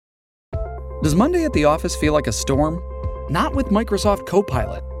Does Monday at the office feel like a storm? Not with Microsoft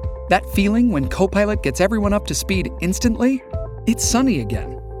Copilot. That feeling when Copilot gets everyone up to speed instantly? It's sunny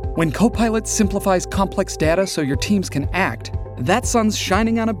again. When Copilot simplifies complex data so your teams can act, that sun's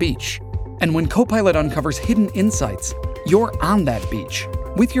shining on a beach. And when Copilot uncovers hidden insights, you're on that beach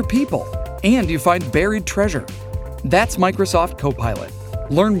with your people, and you find buried treasure. That's Microsoft Copilot.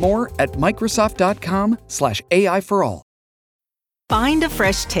 Learn more at Microsoft.com/AI for all. Find a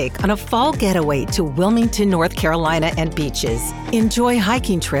fresh take on a fall getaway to Wilmington, North Carolina and beaches. Enjoy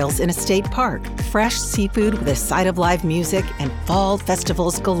hiking trails in a state park, fresh seafood with a side of live music, and fall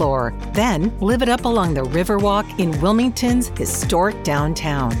festivals galore. Then live it up along the Riverwalk in Wilmington's historic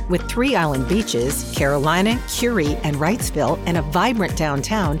downtown. With 3 island beaches, Carolina, Curie, and Wrightsville, and a vibrant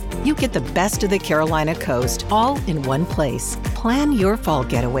downtown, you get the best of the Carolina coast all in one place. Plan your fall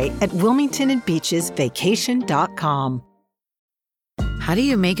getaway at WilmingtonandBeachesVacation.com. How do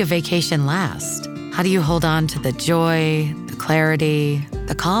you make a vacation last? How do you hold on to the joy, the clarity,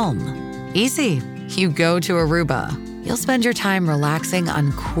 the calm? Easy. You go to Aruba. You'll spend your time relaxing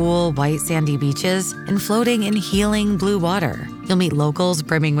on cool, white, sandy beaches and floating in healing blue water. You'll meet locals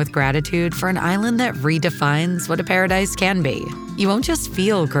brimming with gratitude for an island that redefines what a paradise can be. You won't just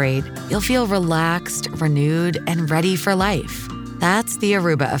feel great, you'll feel relaxed, renewed, and ready for life. That's the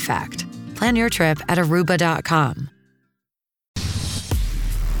Aruba effect. Plan your trip at Aruba.com.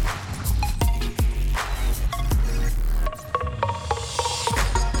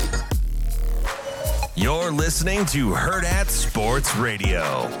 You're listening to Hurrdat Sports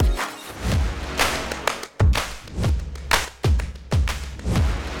Radio.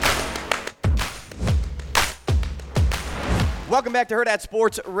 Welcome back to Hurrdat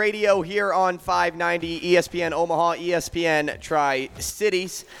Sports Radio here on 590 ESPN Omaha, ESPN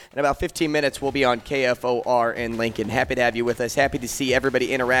Tri-Cities. In about 15 minutes, we'll be on KFOR in Lincoln. Happy to have you with us. Happy to see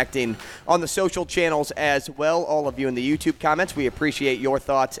everybody interacting on the social channels as well. All of you in the YouTube comments, we appreciate your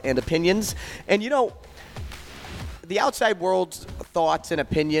thoughts and opinions. And, you know, the outside world's thoughts and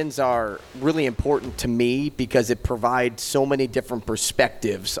opinions are really important to me because it provides so many different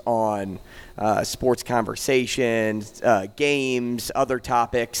perspectives on sports conversations, games, other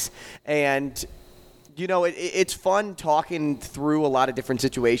topics. And, you know, it's fun talking through a lot of different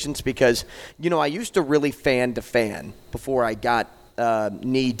situations because, you know, I used to really fan to fan before I got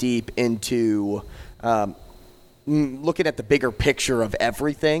knee deep into looking at the bigger picture of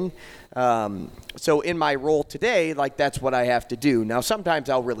everything. So in my role today, like, that's what I have to do. Now, sometimes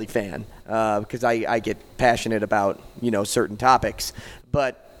I'll really fan because I get passionate about, you know, certain topics.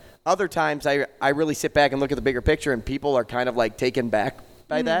 But other times I really sit back and look at the bigger picture, and people are kind of like taken back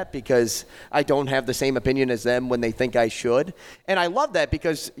by that because I don't have the same opinion as them when they think I should. And I love that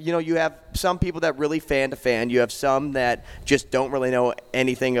because, you know, you have some people that really fan to fan. You have some that just don't really know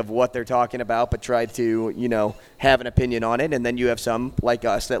anything of what they're talking about but try to, you know, have an opinion on it. And then you have some like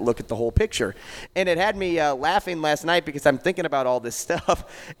us that look at the whole picture. And it had me laughing last night because I'm thinking about all this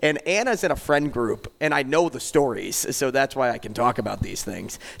stuff. And Anna's in a friend group, and I know the stories, so that's why I can talk about these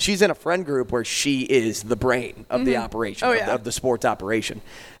things. She's in a friend group where she is the brain of the operation, of the sports operation.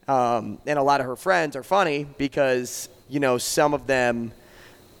 And a lot of her friends are funny because, you know, some of them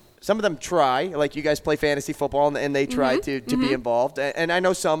try, like you guys play fantasy football and they try to be involved. And I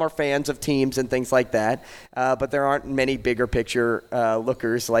know some are fans of teams and things like that, but there aren't many bigger picture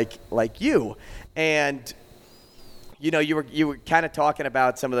lookers like you. And, you know, you were kind of talking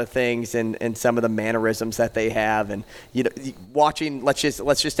about some of the things and some of the mannerisms that they have. And, you know, watching, let's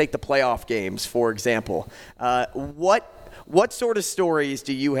just take the playoff games, for example. What sort of stories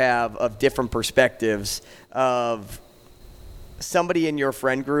do you have of different perspectives of somebody in your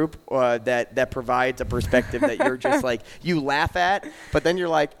friend group that provides a perspective that you're just like, you laugh at, but then you're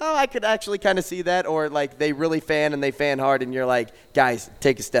like, oh, I could actually kind of see that, or like they really fan and they fan hard and you're like, guys,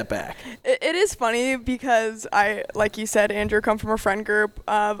 take a step back? It is funny because I, like you said, Andrew, come from a friend group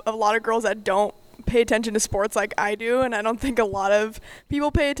of a lot of girls that don't pay attention to sports like I do, and I don't think a lot of people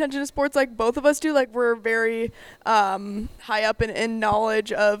pay attention to sports like both of us do. Like, we're very high up in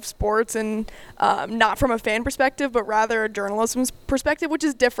knowledge of sports, and not from a fan perspective, but rather a journalism perspective, which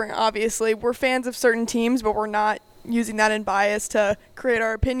is different, obviously. We're fans of certain teams, but we're not using that in bias to create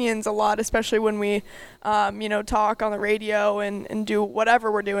our opinions a lot, especially when we, talk on the radio and do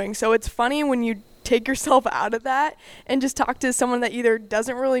whatever we're doing. So it's funny when you take yourself out of that and just talk to someone that either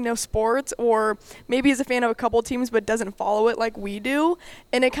doesn't really know sports or maybe is a fan of a couple teams but doesn't follow it like we do.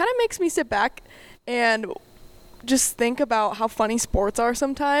 And it kind of makes me sit back and just think about how funny sports are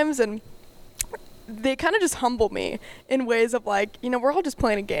sometimes. And they kind of just humble me in ways of like, we're all just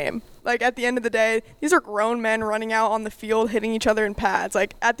playing a game. Like at the end of the day, these are grown men running out on the field, hitting each other in pads.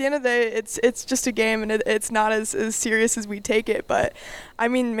 Like at the end of the day, it's just a game, and it's not as serious as we take it. But I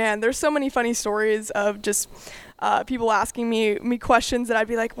mean, man, there's so many funny stories of just people asking me questions that I'd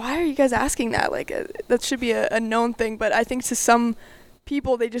be like, why are you guys asking that? Like that should be a known thing. But I think to some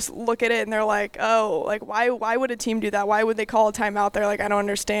people, they just look at it and they're like, oh, like why would a team do that? Why would they call a timeout? They're like, I don't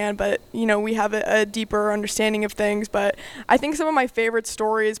understand. But we have a deeper understanding of things. But I think some of my favorite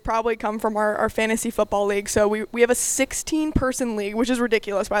stories probably come from our fantasy football league. So we have a 16-person league, which is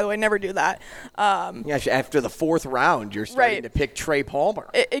ridiculous, by the way. Never do that. Yeah, after the 4th round, you're starting to pick Trey Palmer.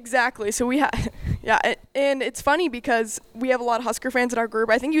 Exactly. So we have, yeah, and it's funny because we have a lot of Husker fans in our group.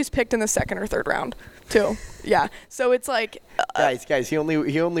 I think he was picked in the 2nd or 3rd round too. Yeah. So it's like guys, he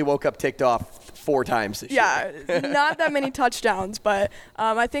only woke up ticked off 4 times this year. Yeah, not that many touchdowns, but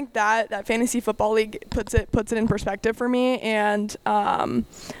I think that fantasy football league puts it in perspective for me, and I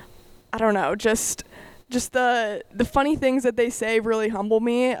don't know, just the funny things that they say really humble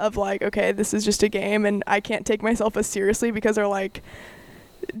me. Of like, okay, this is just a game, and I can't take myself as seriously because they're like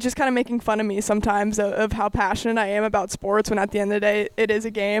just kind of making fun of me sometimes of how passionate I am about sports, when at the end of the day it is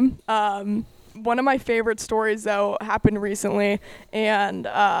a game. One of my favorite stories, though, happened recently, and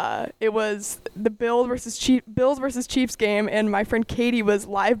it was the Bills versus Chiefs game, and my friend Katie was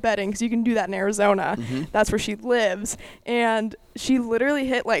live betting, because you can do that in Arizona. Mm-hmm. That's where she lives, and she literally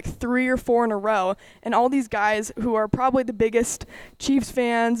hit like 3 or 4 in a row, and all these guys who are probably the biggest Chiefs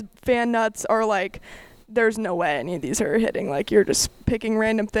fan nuts are like, there's no way any of these are hitting. Like, you're just picking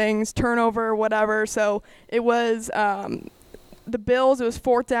random things, turnover, whatever. So it was the Bills, it was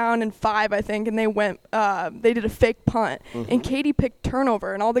 4th down and 5, I think, and they did a fake punt. Mm-hmm. And Katie picked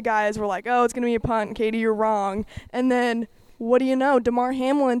turnover, and all the guys were like, oh, it's going to be a punt, and Katie, you're wrong. And then, what do you know? DeMar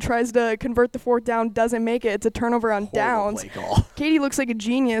Hamlin tries to convert the 4th down, doesn't make it. It's a turnover on downs. Katie looks like a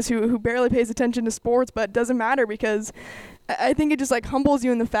genius who barely pays attention to sports, but it doesn't matter, because I think it just like humbles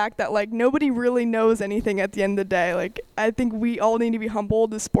you in the fact that like nobody really knows anything at the end of the day. Like, I think we all need to be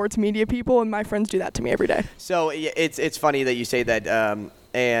humbled as sports media people, and my friends do that to me every day. So it's funny that you say that.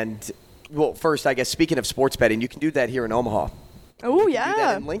 And well, first, I guess speaking of sports betting, you can do that here in Omaha. Oh, yeah. Do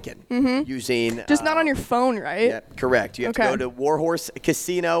that in Lincoln. Mm-hmm. Using just not on your phone, right? Yeah, correct. You have to go to Warhorse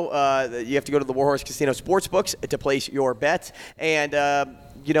Casino. You have to go to the Warhorse Casino Sportsbooks to place your bets. And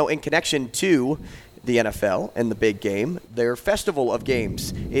in connection to the NFL and the big game, their Festival of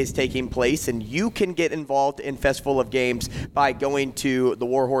Games is taking place, and you can get involved in Festival of Games by going to the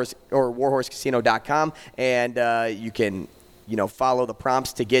Warhorse or warhorsecasino.com, and you can follow the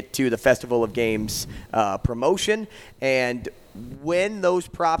prompts to get to the Festival of Games promotion. And when those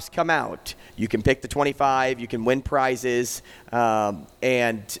props come out, you can pick the 25, you can win prizes,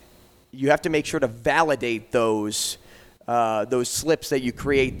 and you have to make sure to validate those slips that you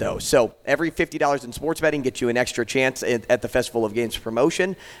create, though. So every $50 in sports betting gets you an extra chance at the Festival of Games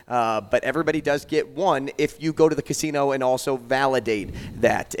promotion. But everybody does get one if you go to the casino and also validate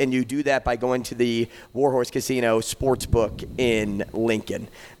that. And you do that by going to the Warhorse Casino Sportsbook in Lincoln.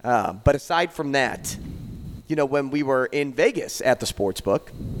 But aside from that, when we were in Vegas at the Sportsbook,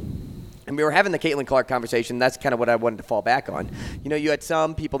 and we were having the Caitlin Clark conversation, that's kind of what I wanted to fall back on. You had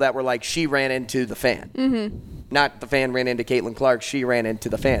some people that were like, she ran into the fan. Mm-hmm. Not the fan ran into Caitlin Clark, she ran into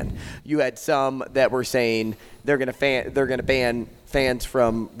the fan. You had some that were saying they're going to ban fans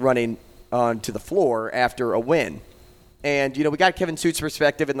from running onto the floor after a win. And, we got Kevin Suit's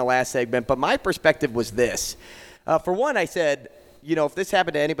perspective in the last segment, but my perspective was this. For one, I said, if this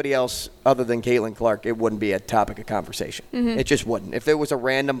happened to anybody else other than Caitlin Clark, it wouldn't be a topic of conversation. Mm-hmm. It just wouldn't. If it was a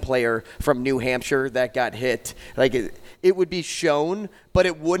random player from New Hampshire that got hit, like it would be shown, but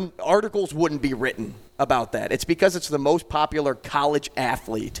articles wouldn't be written about that. It's because it's the most popular college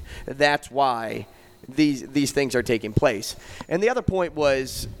athlete. That's why these things are taking place. And the other point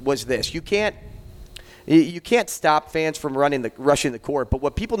was this. You can't stop fans from rushing the court, but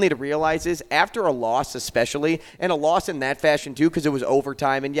what people need to realize is after a loss especially, and a loss in that fashion too, because it was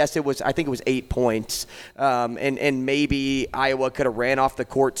overtime, and yes, I think it was 8 points, and maybe Iowa could have ran off the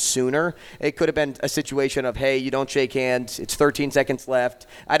court sooner. It could have been a situation of, hey, you don't shake hands, it's 13 seconds left.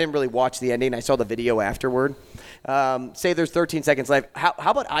 I didn't really watch the ending. I saw the video afterward. Say there's 13 seconds left. How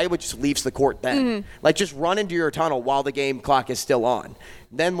about Iowa just leaves the court then? Mm-hmm. Like, just run into your tunnel while the game clock is still on.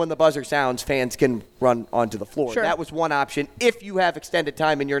 Then when the buzzer sounds, fans can run onto the floor. Sure. That was one option if you have extended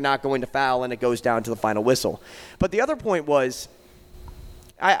time and you're not going to foul and it goes down to the final whistle. But the other point was,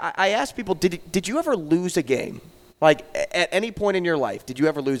 I asked people, did you ever lose a game? Like, at any point in your life, did you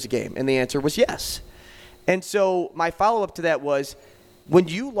ever lose a game? And the answer was yes. And so my follow-up to that was, when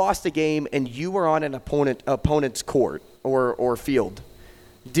you lost a game and you were on an opponent's court or field,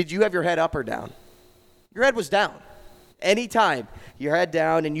 did you have your head up or down? Your head was down. Anytime, your head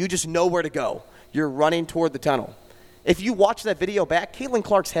down, and you just know where to go. You're running toward the tunnel. If you watch that video back, Caitlin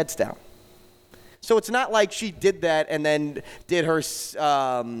Clark's head's down. So it's not like she did that and then did her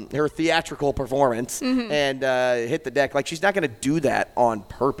theatrical performance and hit the deck. Like, she's not going to do that on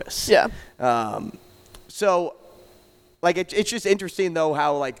purpose. Yeah. So, like, it's just interesting, though,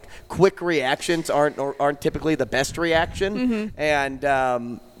 how, like, quick reactions aren't typically the best reaction.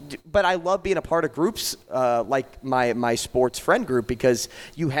 And but I love being a part of groups like my sports friend group, because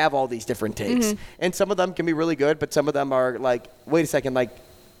you have all these different takes. And some of them can be really good, but some of them are like, wait a second, like,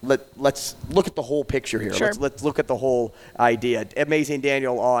 let's look at the whole picture here. Sure. Let's look at the whole idea. Amazing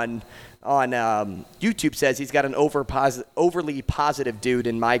Daniel on YouTube says he's got an overly positive dude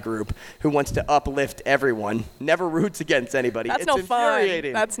in my group who wants to uplift everyone, never roots against anybody. That's it's no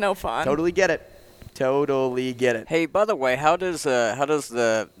infuriating. fun. That's no fun. Totally get it. Totally get it. Hey, by the way, how does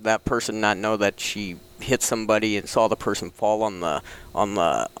that person not know that she hit somebody and saw the person fall on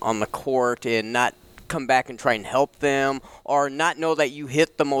the court and not come back and try and help them, or not know that you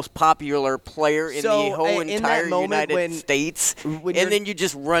hit the most popular player in the whole entire United States, and then you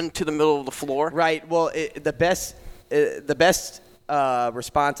just run to the middle of the floor? Right. Well, the best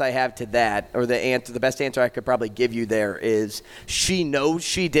response I have to that, or the best answer I could probably give you there, is she knows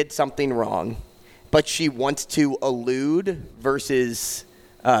she did something wrong, but she wants to elude versus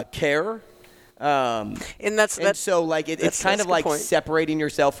care. And so like it's kind of like separating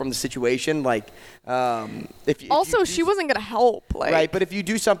yourself from the situation. Like she wasn't gonna help. Like, right, but if you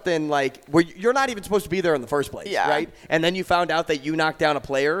do something like where you're not even supposed to be there in the first place, right? And then you found out that you knocked down a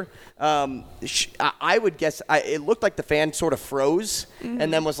player, I would guess it looked like the fan sort of froze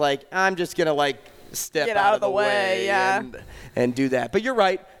and then was like, I'm just gonna like step out of the way, and do that. But you're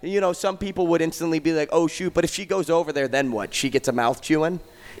right. You know, some people would instantly be like, oh shoot, but if she goes over there, then what? She gets a mouth chewing.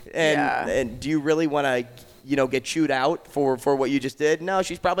 And do you really want to, get chewed out for what you just did? No,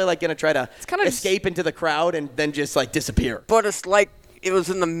 she's probably like going to try to escape into the crowd and then just like disappear. But it's like it was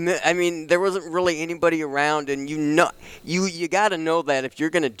there wasn't really anybody around, and you got to know that if you're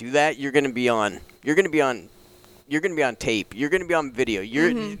going to do that, you're going to be on tape. You're going to be on video.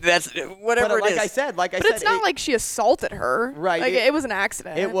 That's whatever it is. But it's not like she assaulted her. Right. Like, it was an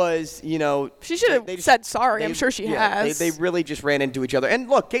accident. It was, She should have said sorry. I'm sure she has. They really just ran into each other. And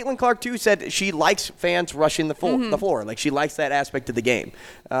look, Caitlin Clark, too, said she likes fans rushing the floor. Like, she likes that aspect of the game.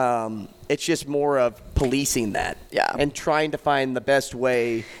 It's just more of policing that. Yeah. And trying to find the best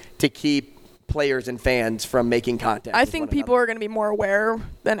way to keep players and fans from making contact. I think people are going to be more aware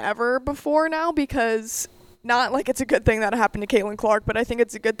than ever before now, because not like it's a good thing that it happened to Caitlin Clark, but I think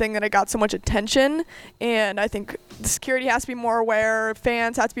it's a good thing that it got so much attention. And I think the security has to be more aware,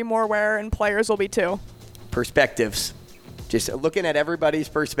 fans have to be more aware, and players will be too. Perspectives. Just looking at everybody's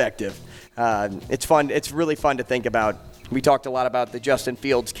perspective. It's fun. It's really fun to think about. We talked a lot about the Justin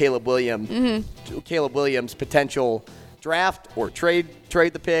Fields, Caleb Williams potential draft or trade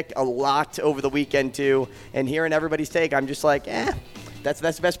the pick a lot over the weekend too. And hearing everybody's take, I'm just like, That's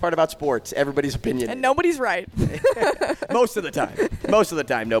the best part about sports. Everybody's opinion. And nobody's right. Most of the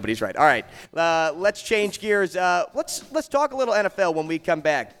time, nobody's right. All right, let's change gears. Let's talk a little NFL when we come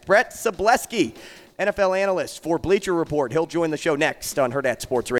back. Brett Sableski, NFL analyst for Bleacher Report. He'll join the show next on Herd at Sports Radio.